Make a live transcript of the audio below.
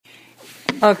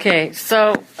Okay,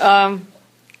 so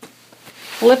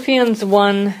Philippians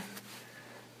 1,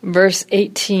 verse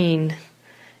 18.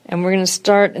 And we're going to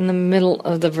start in the middle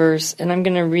of the verse, and I'm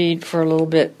going to read for a little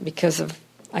bit because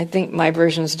I think my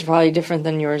version is probably different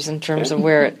than yours in terms of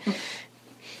where it.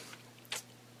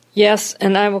 Yes,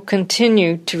 and I will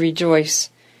continue to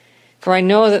rejoice, for I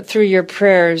know that through your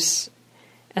prayers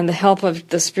and the help of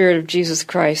the Spirit of Jesus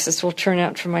Christ, this will turn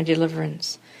out for my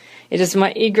deliverance. It is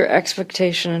my eager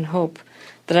expectation and hope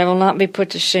that I will not be put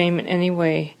to shame in any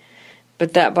way,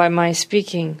 but that by my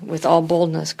speaking with all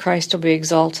boldness, Christ will be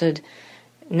exalted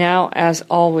now as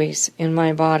always in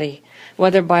my body,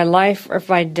 whether by life or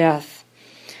by death.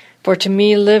 For to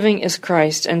me living is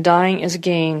Christ, and dying is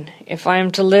gain. If I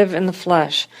am to live in the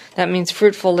flesh, that means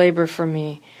fruitful labor for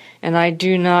me, and I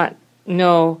do not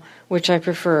know which I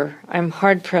prefer. I am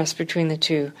hard-pressed between the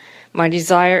two. My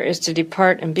desire is to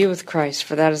depart and be with Christ,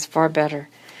 for that is far better.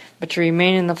 But to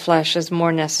remain in the flesh is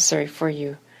more necessary for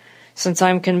you. Since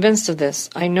I am convinced of this,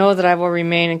 I know that I will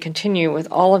remain and continue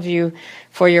with all of you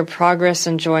for your progress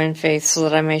and joy in faith, so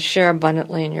that I may share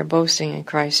abundantly in your boasting in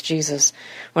Christ Jesus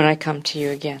when I come to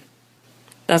you again.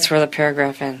 That's where the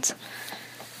paragraph ends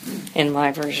in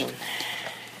my version,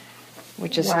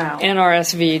 which is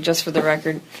NRSV, just for the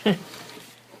record.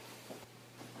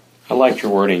 I liked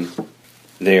your wording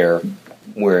there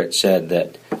where it said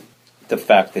that the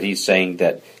fact that he's saying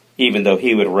that even though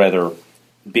he would rather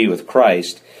be with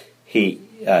Christ, he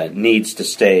needs to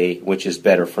stay, which is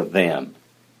better for them.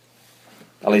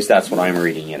 At least that's what I'm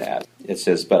reading it as. It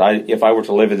says, but if I were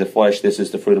to live in the flesh, this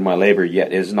is the fruit of my labor, yet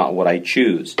it is not what I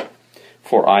choose.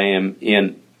 For I am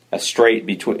in a strait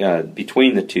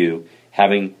between the two,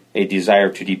 having a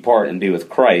desire to depart and be with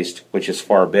Christ, which is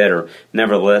far better.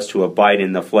 Nevertheless, to abide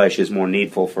in the flesh is more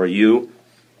needful for you.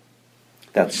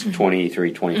 That's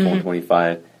 23, 24,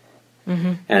 25.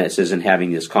 Mm-hmm. And it says, in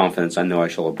having this confidence, I know I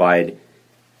shall abide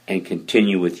and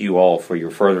continue with you all for your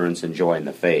furtherance and joy in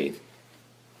the faith.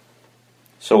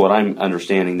 So what I'm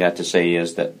understanding that to say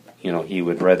is that, he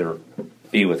would rather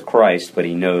be with Christ, but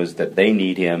he knows that they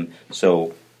need him,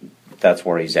 so that's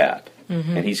where he's at.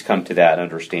 Mm-hmm. And he's come to that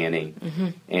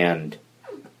understanding and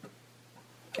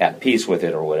at peace with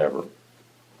it or whatever.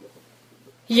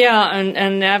 Yeah,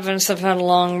 and Adventists have had a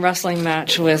long wrestling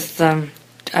match with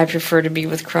I prefer to be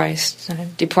with Christ,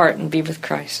 depart and be with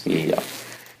Christ. Yeah.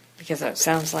 Because that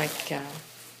sounds like the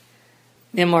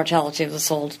immortality of the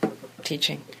soul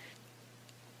teaching.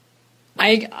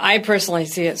 I personally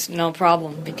see it's no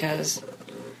problem, because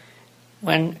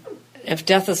if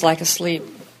death is like a sleep,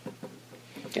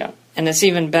 and it's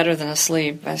even better than a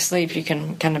sleep. By sleep you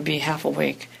can kind of be half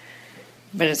awake,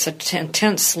 but it's an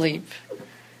intense sleep,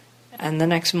 and the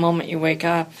next moment you wake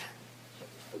up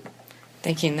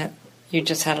thinking that you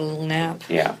just had a little nap.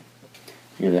 Yeah.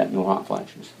 Hear that? No hot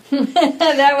flashes.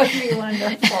 That would be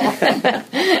wonderful.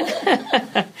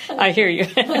 I hear you.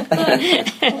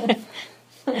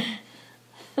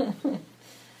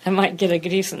 I might get a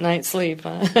decent night's sleep.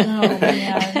 Huh? Oh,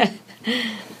 man.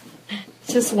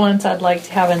 Just once I'd like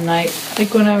to have a night,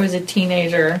 like when I was a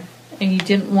teenager, and you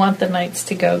didn't want the nights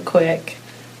to go quick.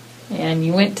 And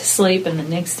you went to sleep, and the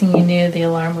next thing you knew, the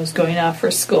alarm was going off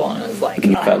for school, and it was like...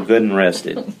 You felt good and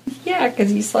rested. Yeah,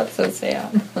 because you slept so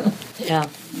sound. Yeah.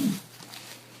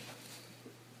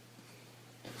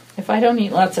 If I don't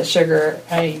eat lots of sugar,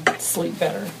 I sleep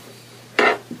better.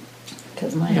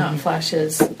 Because my hot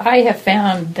flashes, I have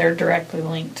found they're directly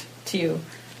linked to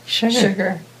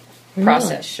sugar. Really?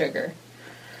 Processed sugar.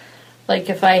 Like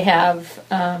if I have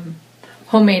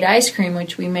homemade ice cream,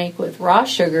 which we make with raw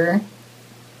sugar,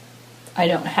 I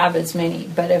don't have as many.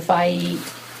 But if I eat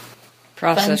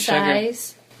processed fun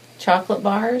size chocolate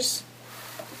bars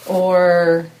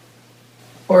or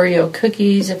Oreo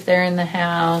cookies if they're in the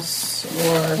house,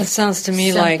 or it sounds to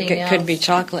me like it could be else.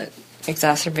 chocolate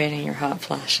exacerbating your hot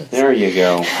flashes. There you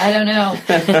go. I don't know.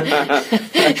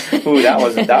 Ooh, that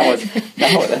was That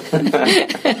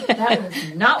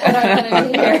was not what I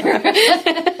wanted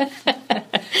to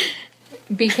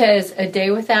hear. Because a day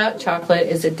without chocolate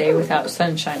is a day without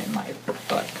sunshine in my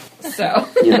book. So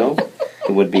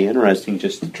it would be interesting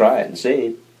just to try it and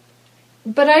see.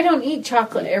 But I don't eat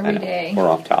chocolate every day. We're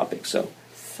off topic, so.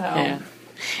 Yeah.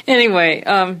 Anyway,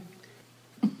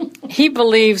 he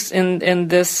believes in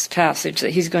this passage that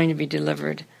he's going to be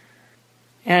delivered.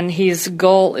 And his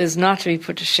goal is not to be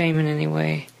put to shame in any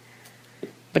way,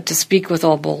 but to speak with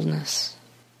all boldness.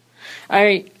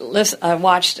 I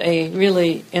watched a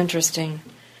really interesting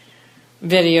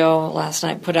video last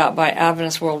night put out by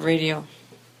Adventist World Radio.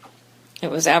 It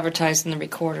was advertised in the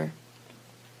Recorder.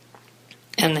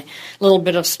 And the little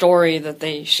bit of story that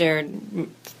they shared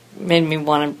made me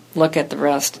want to look at the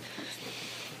rest.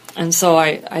 And so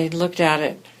I looked at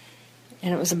it,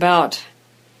 and it was about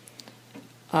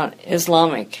an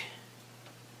Islamic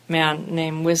man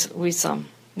named Wisam,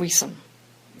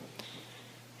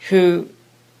 who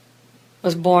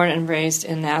was born and raised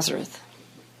in Nazareth,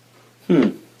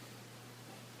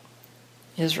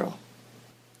 Israel.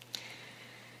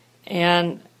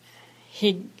 And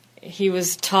he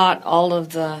was taught all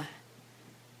of the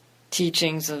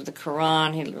teachings of the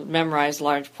Quran. He memorized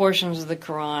large portions of the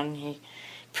Quran. He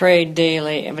prayed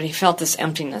daily, but he felt this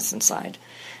emptiness inside,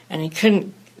 and he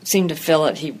couldn't seem to fill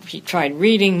it. He tried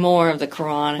reading more of the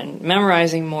Quran and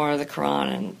memorizing more of the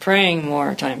Quran and praying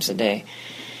more times a day,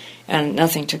 and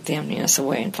nothing took the emptiness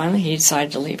away. And finally he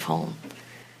decided to leave home.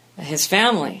 His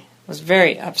family was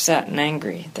very upset and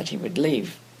angry that he would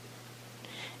leave,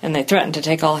 and they threatened to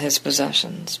take all his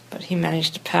possessions, but he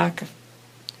managed to pack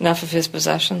enough of his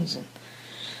possessions, and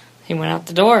he went out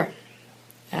the door.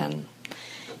 And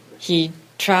he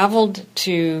traveled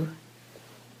to,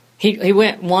 he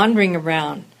went wandering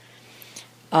around,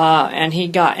 and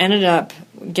he ended up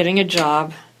getting a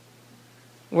job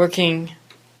working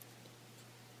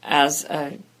as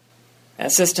an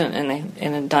assistant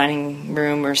in a dining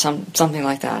room or something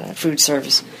like that, a food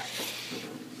service.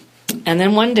 And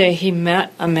then one day he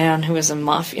met a man who was in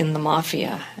the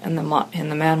mafia, and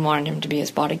the man wanted him to be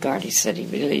his bodyguard. He said he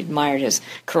really admired his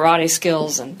karate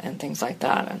skills and things like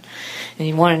that, and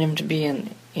he wanted him to be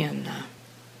in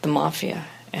the mafia.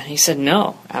 And he said,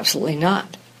 no, absolutely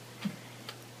not.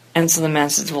 And so the man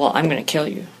says, well, I'm going to kill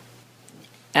you.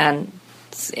 And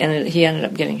he ended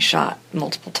up getting shot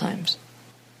multiple times.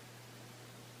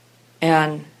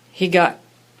 And he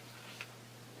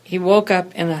woke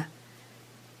up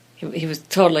he was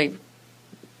totally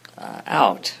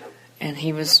out, and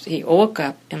he woke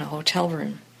up in a hotel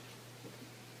room,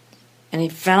 and he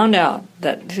found out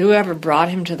that whoever brought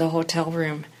him to the hotel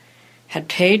room had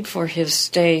paid for his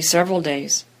stay several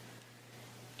days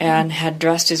and had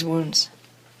dressed his wounds.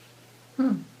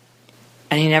 And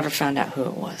he never found out who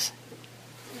it was.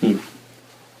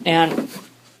 And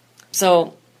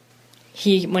so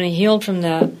when he healed from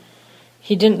that,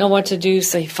 he didn't know what to do,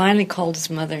 so he finally called his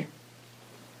mother.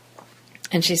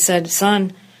 And she said,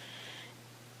 son,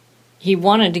 he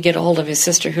wanted to get a hold of his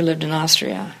sister who lived in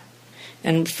Austria.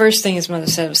 And the first thing his mother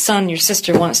said was, son, your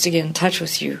sister wants to get in touch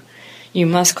with you. You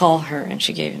must call her. And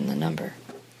she gave him the number.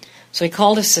 So he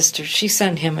called his sister. She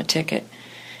sent him a ticket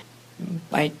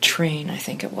by train, I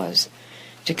think it was,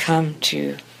 to come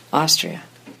to Austria.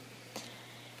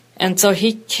 And so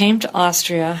he came to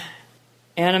Austria,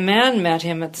 and a man met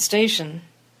him at the station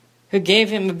who gave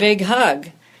him a big hug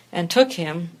and took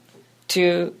him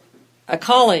to a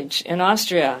college in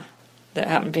Austria that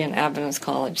happened to be an Adventist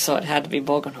college, so it had to be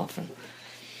Bogenhofen.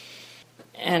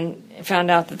 And found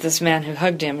out that this man who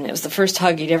hugged him, and it was the first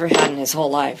hug he'd ever had in his whole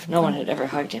life. No one had ever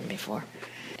hugged him before.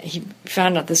 He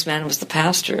found out this man was the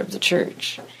pastor of the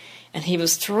church. And he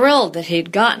was thrilled that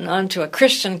he'd gotten onto a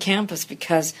Christian campus,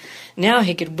 because now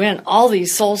he could win all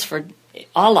these souls for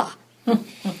Allah.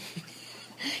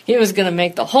 He was going to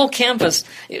make the whole campus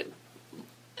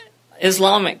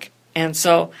Islamic. And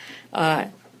so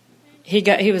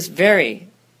he was very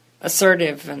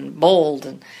assertive and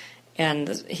bold, and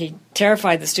he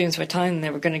terrified the students by telling them they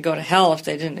were going to go to hell if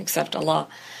they didn't accept Allah.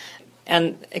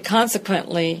 And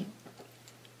consequently,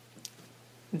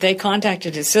 they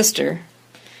contacted his sister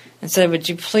and said, would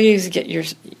you please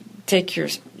take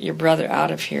your brother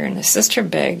out of here? And his sister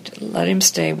begged, let him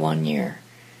stay 1 year.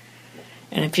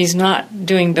 And if he's not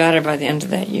doing better by the end of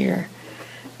that year,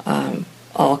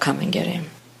 I'll come and get him.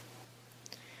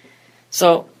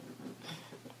 So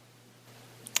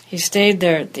he stayed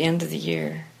there at the end of the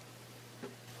year.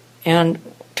 And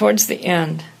towards the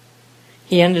end,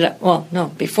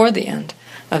 before the end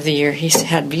of the year, he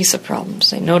had visa problems.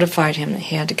 They notified him that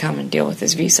he had to come and deal with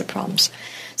his visa problems.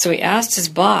 So he asked his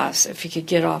boss if he could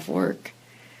get off work.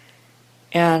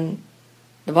 And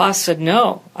the boss said,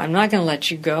 no, I'm not going to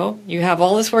let you go. You have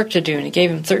all this work to do. And he gave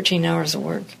him 13 hours of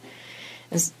work.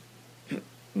 And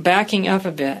backing up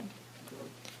a bit,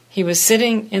 he was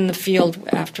sitting in the field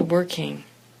after working,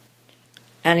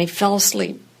 and he fell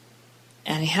asleep.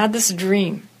 And he had this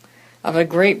dream of a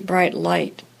great bright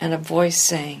light and a voice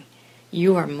saying,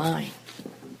 you are mine.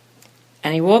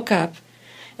 And he woke up,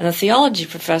 and the theology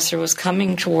professor was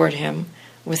coming toward him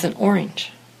with an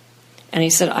orange. And he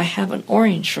said, I have an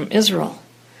orange from Israel.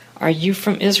 Are you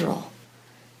from Israel?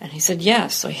 And he said,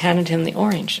 yes. So he handed him the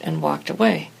orange and walked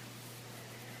away.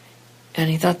 And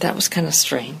he thought that was kind of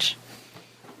strange.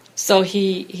 So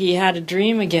he had a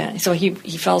dream again. So he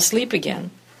fell asleep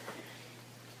again.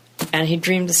 And he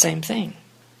dreamed the same thing.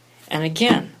 And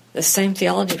again, the same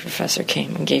theology professor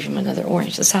came and gave him another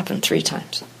orange. This happened 3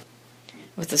 times.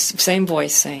 With the same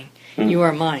voice saying, "You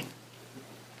are mine."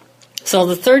 So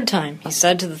the 3rd time, he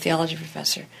said to the theology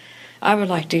professor, "I would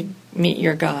like to meet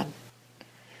your God."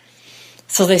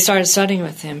 So they started studying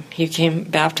with him. He became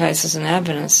baptized as an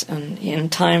Adventist, and in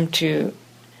time to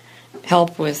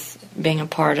help with being a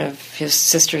part of his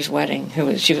sister's wedding,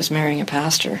 she was marrying a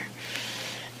pastor,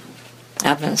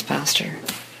 Adventist pastor,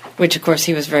 which of course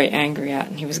he was very angry at,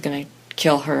 and he was going to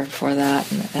kill her for that,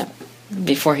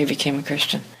 before he became a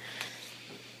Christian.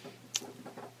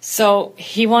 So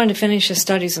he wanted to finish his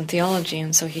studies in theology,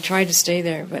 and so he tried to stay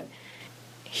there, but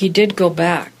he did go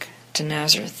back to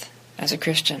Nazareth as a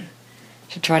Christian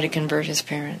to try to convert his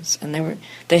parents. And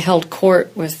they held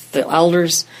court with the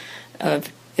elders of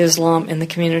Islam in the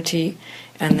community,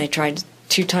 and they tried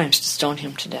 2 times to stone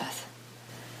him to death.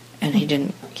 And he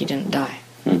didn't die.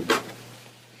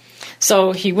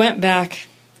 So he went back.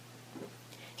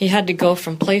 He had to go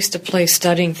from place to place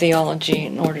studying theology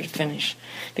in order to finish,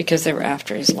 because they were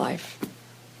after his life.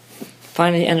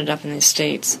 Finally ended up in the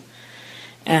States,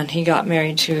 and he got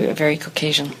married to a very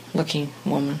Caucasian-looking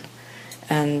woman,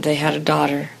 and they had a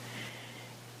daughter.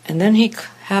 And then he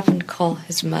happened to call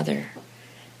his mother,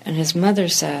 and his mother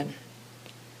said,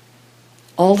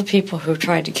 "All the people who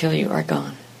tried to kill you are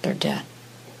gone. They're dead.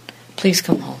 Please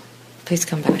come home. Please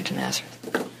come back to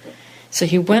Nazareth." So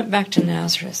he went back to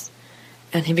Nazareth,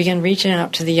 and he began reaching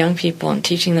out to the young people and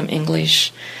teaching them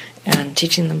English and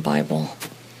teaching them Bible.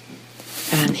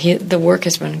 And the work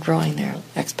has been growing there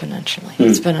exponentially.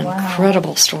 It's been an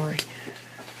incredible story.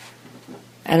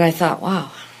 And I thought,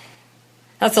 wow,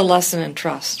 that's a lesson in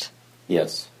trust.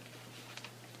 Yes.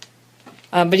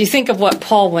 But you think of what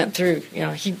Paul went through. You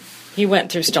know, he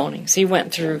went through stonings. He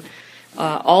went through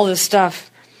all this stuff.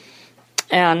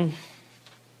 And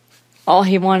all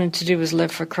he wanted to do was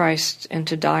live for Christ, and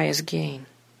to die as gain.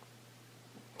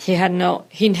 He had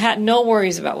no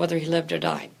worries about whether he lived or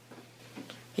died.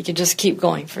 He could just keep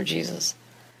going for Jesus.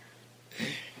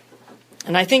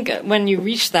 And I think when you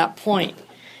reach that point,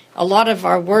 a lot of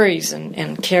our worries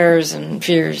and cares and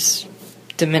fears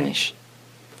diminish.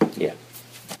 Yeah.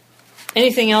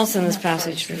 Anything else in this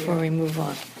passage before we move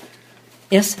on?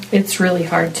 Yes? It's really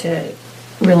hard to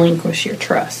relinquish your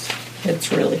trust.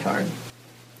 It's really hard.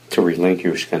 To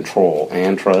relinquish control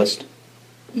and trust?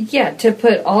 Yeah, to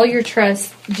put all your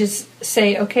trust, just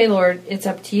say, "Okay, Lord, it's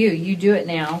up to you. You do it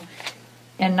now."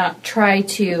 And not try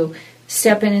to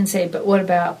step in and say, "But what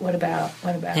about?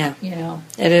 Yeah. You know?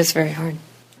 It is very hard.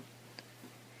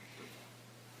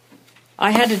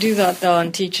 I had to do that, though,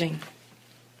 in teaching.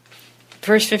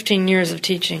 First 15 years of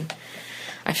teaching,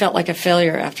 I felt like a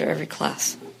failure after every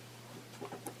class.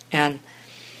 And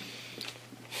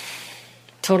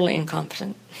totally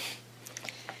incompetent.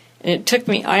 And it took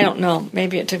me, I don't know,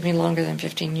 maybe it took me longer than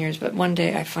 15 years, but one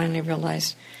day I finally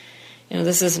realized,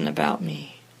 this isn't about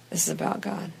me. This is about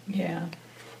God. Yeah.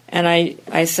 And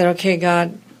I said, "Okay,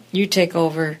 God, you take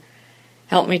over.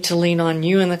 Help me to lean on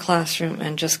you in the classroom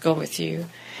and just go with you."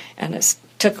 And it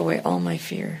took away all my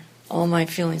fear, all my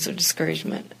feelings of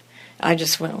discouragement. I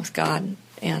just went with God,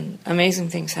 and amazing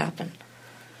things happened.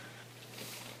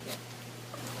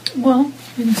 Well,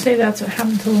 you can say that's what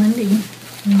happened to Lindy.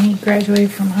 When he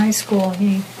graduated from high school,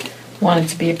 he wanted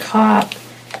to be a cop.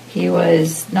 He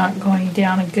was not going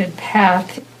down a good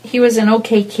path. He was an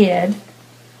okay kid.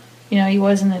 He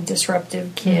wasn't a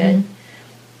disruptive kid.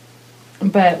 Mm-hmm.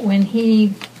 But when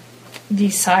he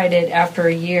decided after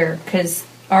a year, because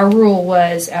our rule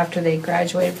was after they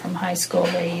graduated from high school,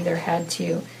 they either had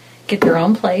to get their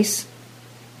own place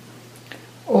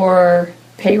or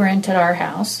pay rent at our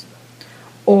house,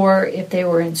 or if they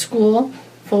were in school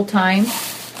full-time,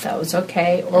 that was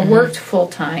okay, or worked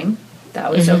full-time, that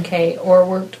was okay, or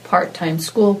worked part-time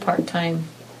school, part-time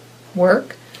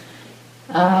work.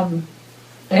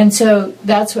 And so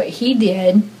that's what he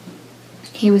did.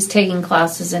 He was taking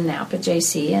classes in Napa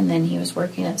JC, and then he was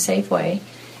working at Safeway.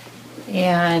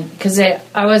 And because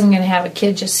I wasn't going to have a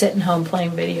kid just sitting home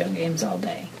playing video games all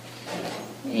day.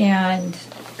 And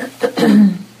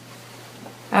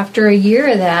after a year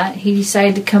of that, he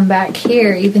decided to come back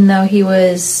here, even though he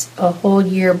was a whole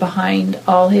year behind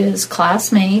all his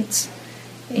classmates.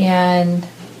 And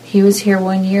he was here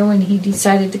one year when he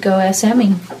decided to go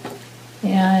SMing.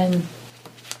 And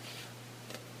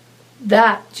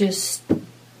that just,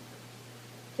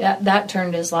 that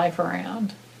turned his life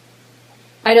around.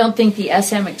 I don't think the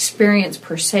SM experience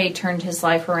per se turned his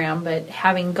life around, but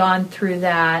having gone through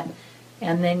that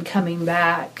and then coming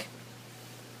back,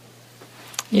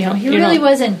 he really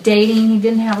wasn't dating. He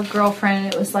didn't have a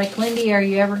girlfriend. It was like, "Lindy, are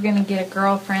you ever going to get a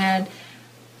girlfriend?"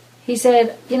 he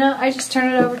said, I just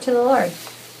turn it over to the Lord.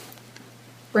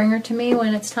 Bring her to me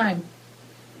when it's time.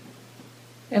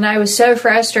 And I was so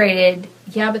frustrated.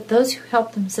 Yeah, but those who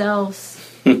help themselves,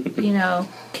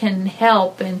 can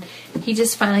help. And he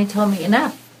just finally told me,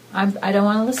 enough. I don't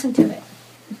want to listen to it.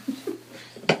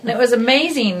 And it was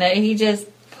amazing that he just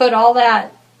put all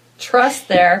that trust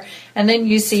there. And then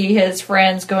you see his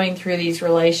friends going through these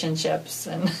relationships.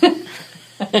 And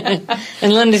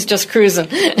and Lindy's just cruising.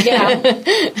 Yeah.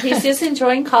 He's just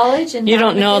enjoying college. And you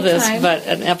don't know this, time. but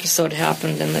an episode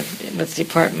happened with the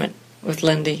department with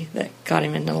Lindy that got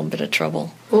him in a little bit of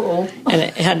trouble. Uh-oh. And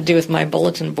it had to do with my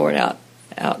bulletin board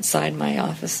outside my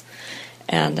office.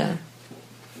 And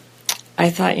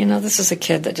I thought, this is a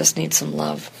kid that just needs some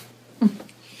love.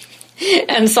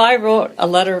 And so I wrote a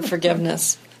letter of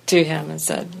forgiveness to him and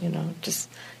said,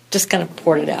 just kind of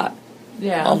poured it out.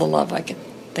 Yeah. All the love I could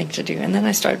think to do. And then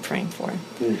I started praying for him.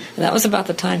 And that was about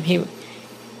the time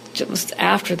it was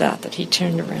after that he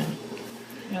turned around.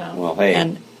 Yeah. Well, hey.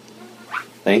 And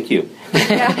thank you.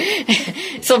 Yeah.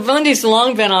 So Lindy's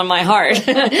long been on my heart.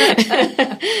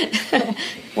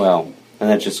 Well, and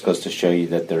that just goes to show you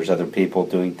that there's other people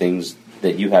doing things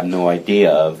that you have no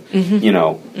idea of,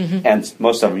 and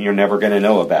most of them you're never going to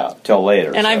know about till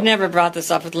later. And I've never brought this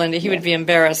up with Lindy. He would be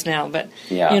embarrassed now, but,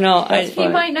 that's he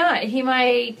fine. might not. He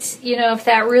might, if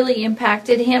that really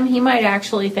impacted him, he might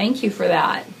actually thank you for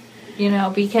that,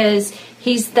 because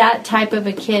he's that type of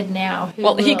a kid now.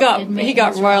 Well, he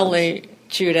got royally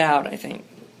chewed out, I think.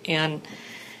 And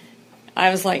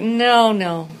I was like,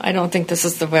 no, I don't think this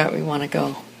is the way we want to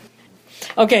go.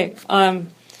 Okay,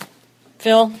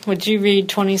 Phil, would you read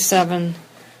 27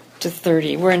 to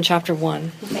 30? We're in chapter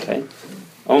 1. Okay.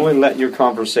 Only let your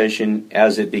conversation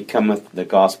as it becometh the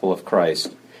gospel of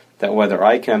Christ, that whether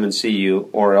I come and see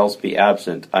you, or else be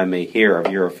absent, I may hear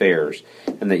of your affairs,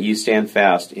 and that ye stand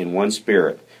fast in one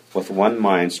spirit, with one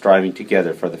mind, striving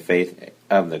together for the faith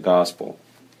of the gospel.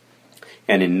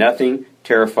 And in nothing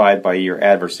terrified by your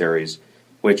adversaries,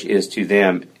 which is to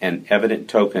them an evident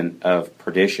token of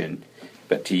perdition,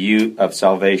 but to you of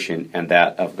salvation, and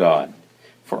that of God.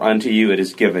 For unto you it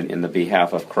is given in the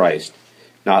behalf of Christ,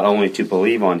 not only to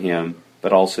believe on him,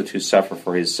 but also to suffer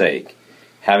for his sake,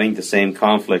 having the same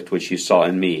conflict which you saw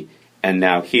in me, and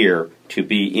now here to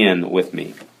be in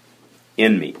me.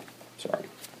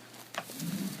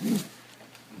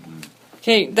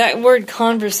 Okay, that word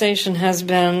conversation has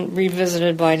been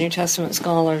revisited by New Testament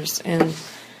scholars, and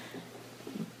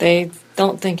they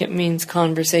don't think it means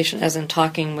conversation as in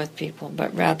talking with people,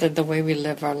 but rather the way we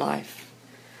live our life.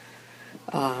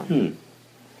 That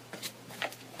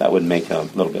would make a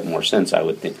little bit more sense, I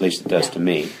would think. At least it does to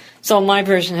me. So my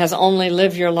version has only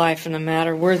live your life in a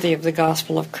manner worthy of the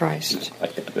gospel of Christ. I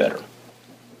like it better.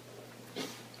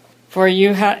 For he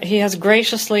has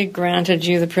graciously granted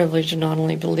you the privilege of not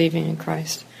only believing in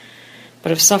Christ,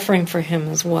 but of suffering for him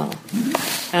as well.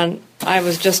 And I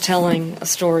was just telling a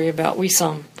story about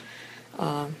Wissam,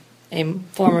 a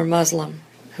former Muslim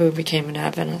who became an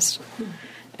Adventist,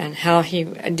 and how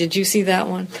did you see that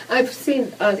one? I've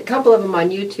seen a couple of them on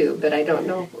YouTube, but I don't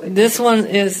know. This one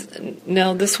is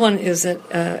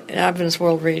at Adventist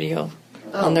World Radio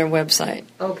on their website.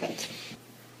 Okay.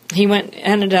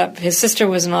 His sister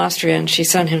was in Austria, and she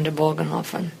sent him to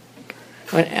Bogenhofen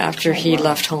after he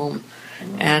left home.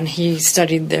 And he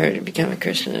studied there to become a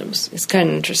Christian. It's kind of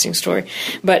an interesting story.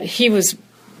 But his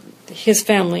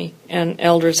family and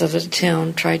elders of the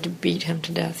town tried to beat him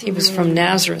to death. He was from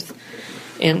Nazareth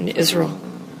in Israel,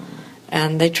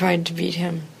 and they tried to beat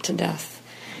him to death.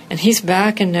 And he's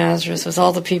back in Nazareth with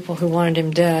all the people who wanted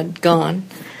him dead, gone,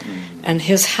 and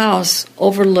his house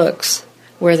overlooks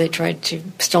where they tried to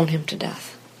stone him to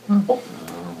death.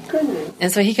 Goodness.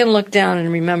 And so he can look down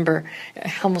and remember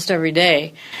almost every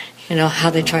day, how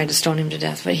they tried to stone him to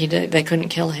death, but they couldn't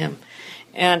kill him.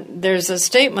 And there's a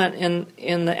statement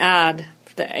in the ad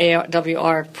that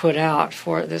AWR put out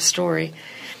for this story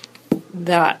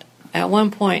that at one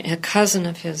point a cousin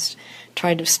of his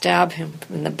tried to stab him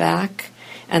in the back,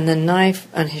 and the knife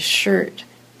on his shirt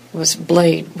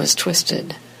blade was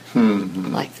twisted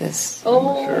like this.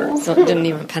 Oh. So it didn't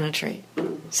even penetrate.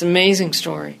 It's an amazing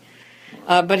story.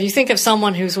 But you think of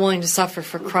someone who's willing to suffer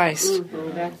for Christ.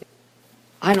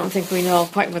 I don't think we know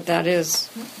quite what that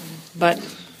is, but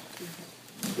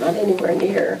Not anywhere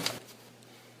near.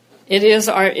 it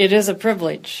is a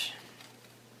privilege.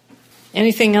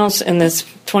 Anything else in this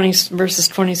verses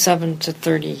 27 to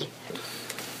 30?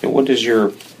 And what does your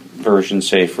version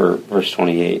say for verse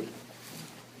 28?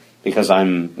 Because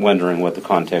I'm wondering what the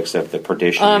context of the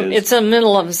perdition is. It's in the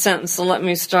middle of a sentence, so let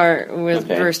me start with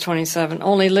Okay. verse 27.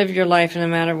 Only live your life in a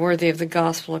manner worthy of the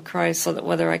gospel of Christ, so that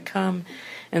whether I come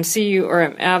and see you or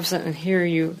am absent and hear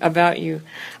you about you,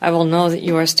 I will know that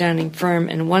you are standing firm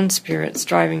in one spirit,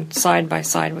 striving side by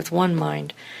side with one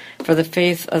mind for the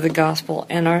faith of the gospel,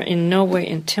 and are in no way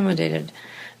intimidated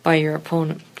by your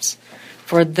opponents.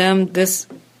 For them, this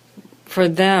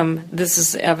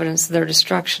is the evidence of their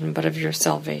destruction, but of your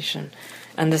salvation.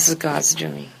 And this is God's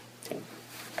doing.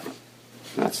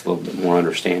 That's a little bit more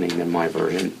understanding than my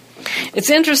version. It's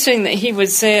interesting that he would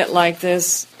say it like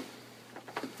this,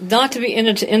 not to be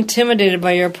intimidated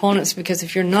by your opponents, because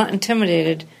if you're not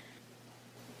intimidated,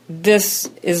 this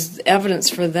is evidence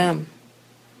for them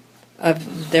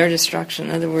of their destruction.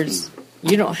 In other words,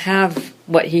 you don't have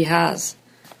what he has.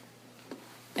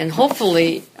 And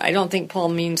hopefully, I don't think Paul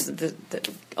means that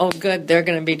oh good, they're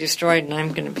going to be destroyed and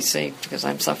I'm going to be saved because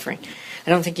I'm suffering. I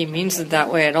don't think he means it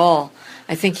that way at all.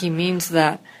 I think he means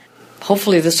that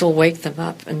hopefully this will wake them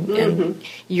up and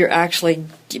you're actually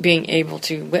being able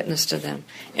to witness to them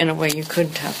in a way you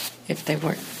couldn't have if they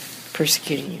weren't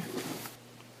persecuting you.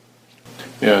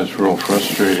 Yeah, it's real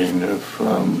frustrating if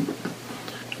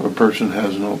a person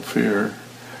has no fear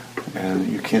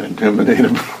and you can't intimidate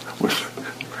them with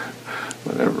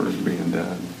whatever is being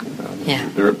done. Yeah.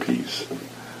 They're at peace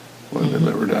when they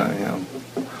live or die. Yeah.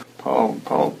 Paul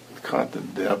caught the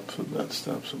depth of that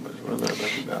stuff so much.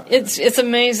 It's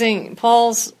amazing.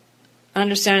 Paul's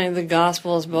understanding of the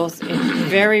gospel is both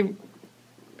very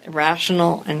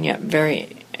rational and yet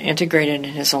very integrated in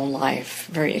his own life,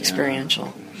 very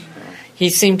experiential. He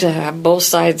seemed to have both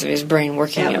sides of his brain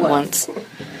working at once.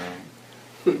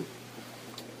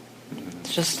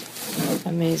 It's just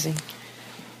amazing.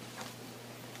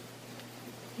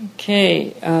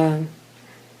 Okay,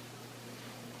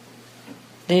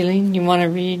 Daleen, you want to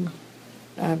read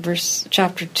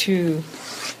chapter 2,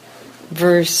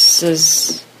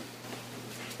 verses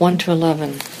 1 to 11.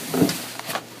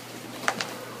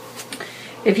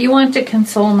 If you want to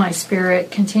console my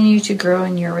spirit, continue to grow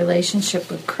in your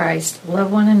relationship with Christ.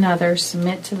 Love one another,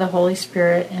 submit to the Holy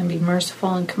Spirit, and be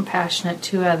merciful and compassionate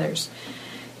to others.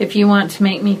 If you want to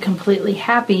make me completely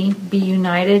happy, be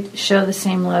united, show the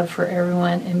same love for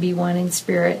everyone, and be one in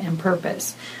spirit and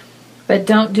purpose. But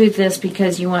don't do this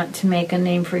because you want to make a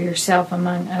name for yourself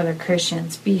among other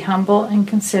Christians. Be humble and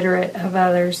considerate of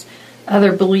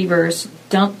other believers.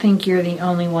 Don't think you're the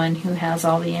only one who has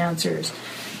all the answers.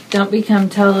 Don't become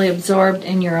totally absorbed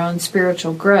in your own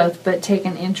spiritual growth, but take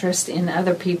an interest in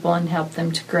other people and help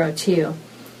them to grow too.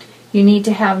 You need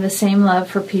to have the same love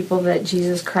for people that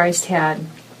Jesus Christ had.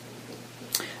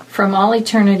 From all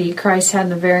eternity, Christ had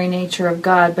the very nature of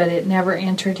God, but it never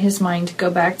entered his mind to go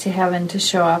back to heaven to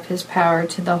show off his power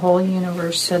to the whole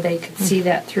universe so they could see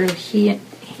that through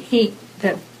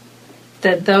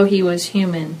that though he was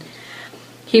human,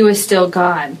 he was still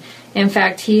God. In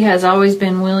fact, he has always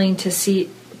been willing to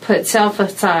put self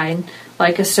aside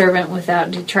like a servant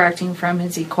without detracting from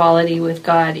his equality with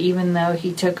God, even though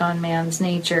he took on man's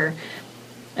nature.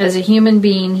 As a human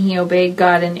being, he obeyed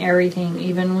God in everything,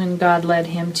 even when God led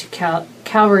him to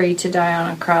Calvary to die on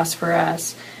a cross for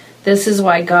us. This is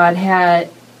why God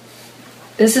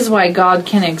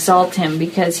can exalt him,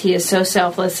 because he is so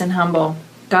selfless and humble.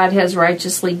 God has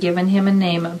righteously given him a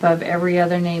name above every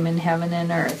other name in heaven and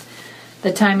earth.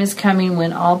 The time is coming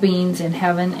when all beings in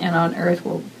heaven and on earth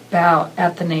will bow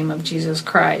at the name of Jesus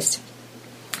Christ.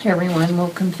 Everyone will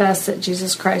confess that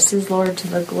Jesus Christ is Lord to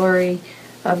the glory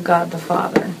of God the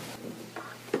Father.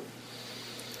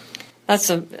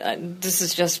 This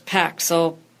is just packed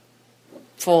so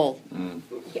full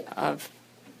of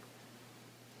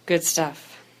good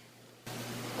stuff.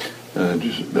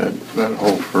 Just that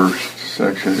whole first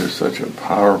section is such a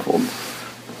powerful,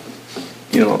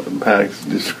 packs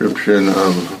description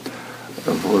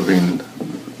of living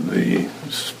the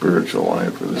spiritual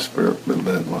life or the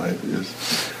spirit-led life is.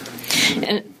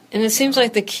 And it seems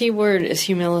like the key word is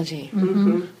humility.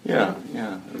 Mm-hmm. Yeah.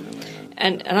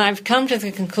 And I've come to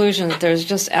the conclusion that there's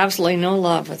just absolutely no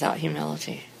love without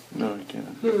humility. No, you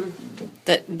can't.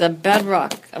 That the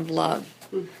bedrock of love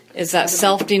is that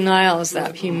self-denial, is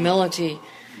that humility.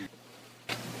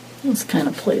 This kind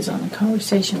of plays on the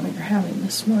conversation we were having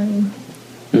this morning.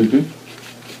 Mm-hmm.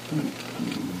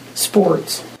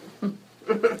 Sports.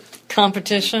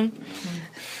 Competition.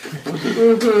 I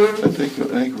think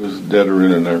it was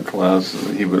Detterin in our class.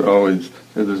 He would always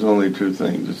say there's only two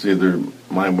things. It's either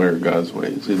my way or God's way.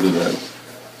 It's either that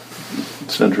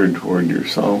centered toward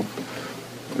yourself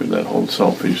or that whole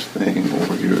selfish thing,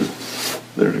 or you're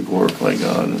there to glorify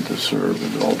God and to serve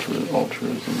and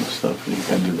altruism and stuff. And you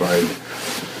can divide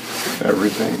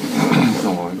everything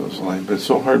along those lines. But it's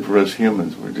so hard for us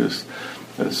humans. We're just,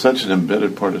 it's such an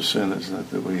embedded part of sin, isn't it,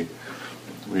 that we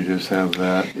We just have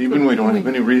that. Even we don't have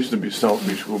any reason to be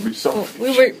selfish. We'll be selfish.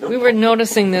 We were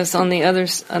noticing this on the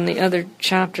other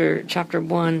chapter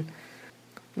 1,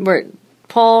 where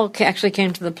Paul actually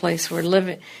came to the place where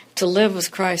to live was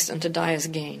Christ and to die is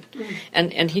gain,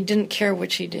 and he didn't care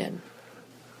which he did.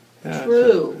 Yeah,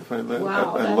 True. I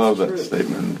Wow, love that that's true.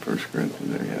 statement in 1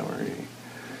 Corinthians there, yeah, where he,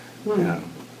 yeah.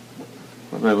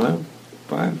 If I live,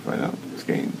 fine. If I don't, it's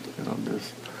gain.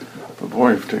 But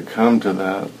boy, to come to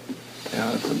that,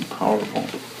 yeah, it's powerful.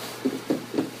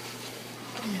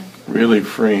 Yeah. Really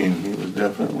freeing. He was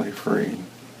definitely free.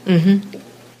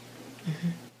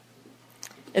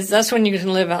 That's when you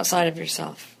can live outside of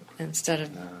yourself instead of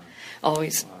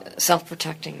always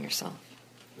self-protecting yourself.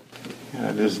 Yeah,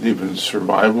 it isn't even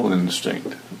survival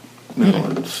instinct.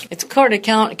 It's kind of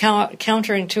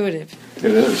counterintuitive. It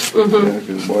is. Yeah,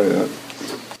 'cause boy,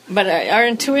 But our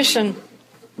intuition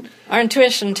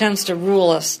tends to rule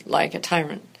us like a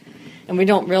tyrant, and we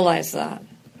don't realize that.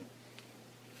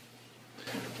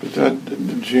 But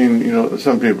that gene,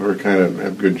 some people are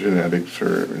have good genetics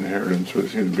or inheritance, so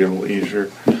it seems to be a little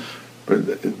easier.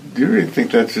 But do you really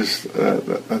think that's just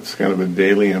that's kind of a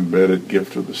daily embedded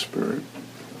gift of the Spirit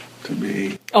to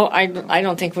be? Oh, I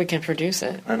don't think we can produce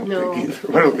it. I don't No. think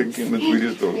either. I don't think humans. We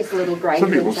just don't. It's a little grinder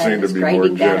Some people inside seem to us be more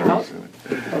grinding that generous. out.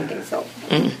 I don't think so.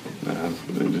 It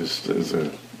just is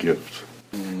a gift.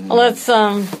 Well, let's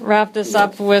wrap this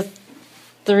up with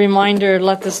the reminder.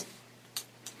 What is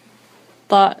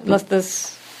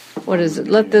it?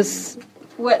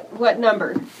 What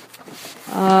number?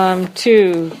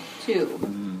 2. 2.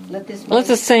 Let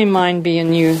the same mind be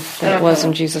in you that it was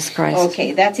in Jesus Christ.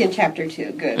 Okay, that's in chapter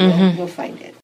 2. Good. We'll find it.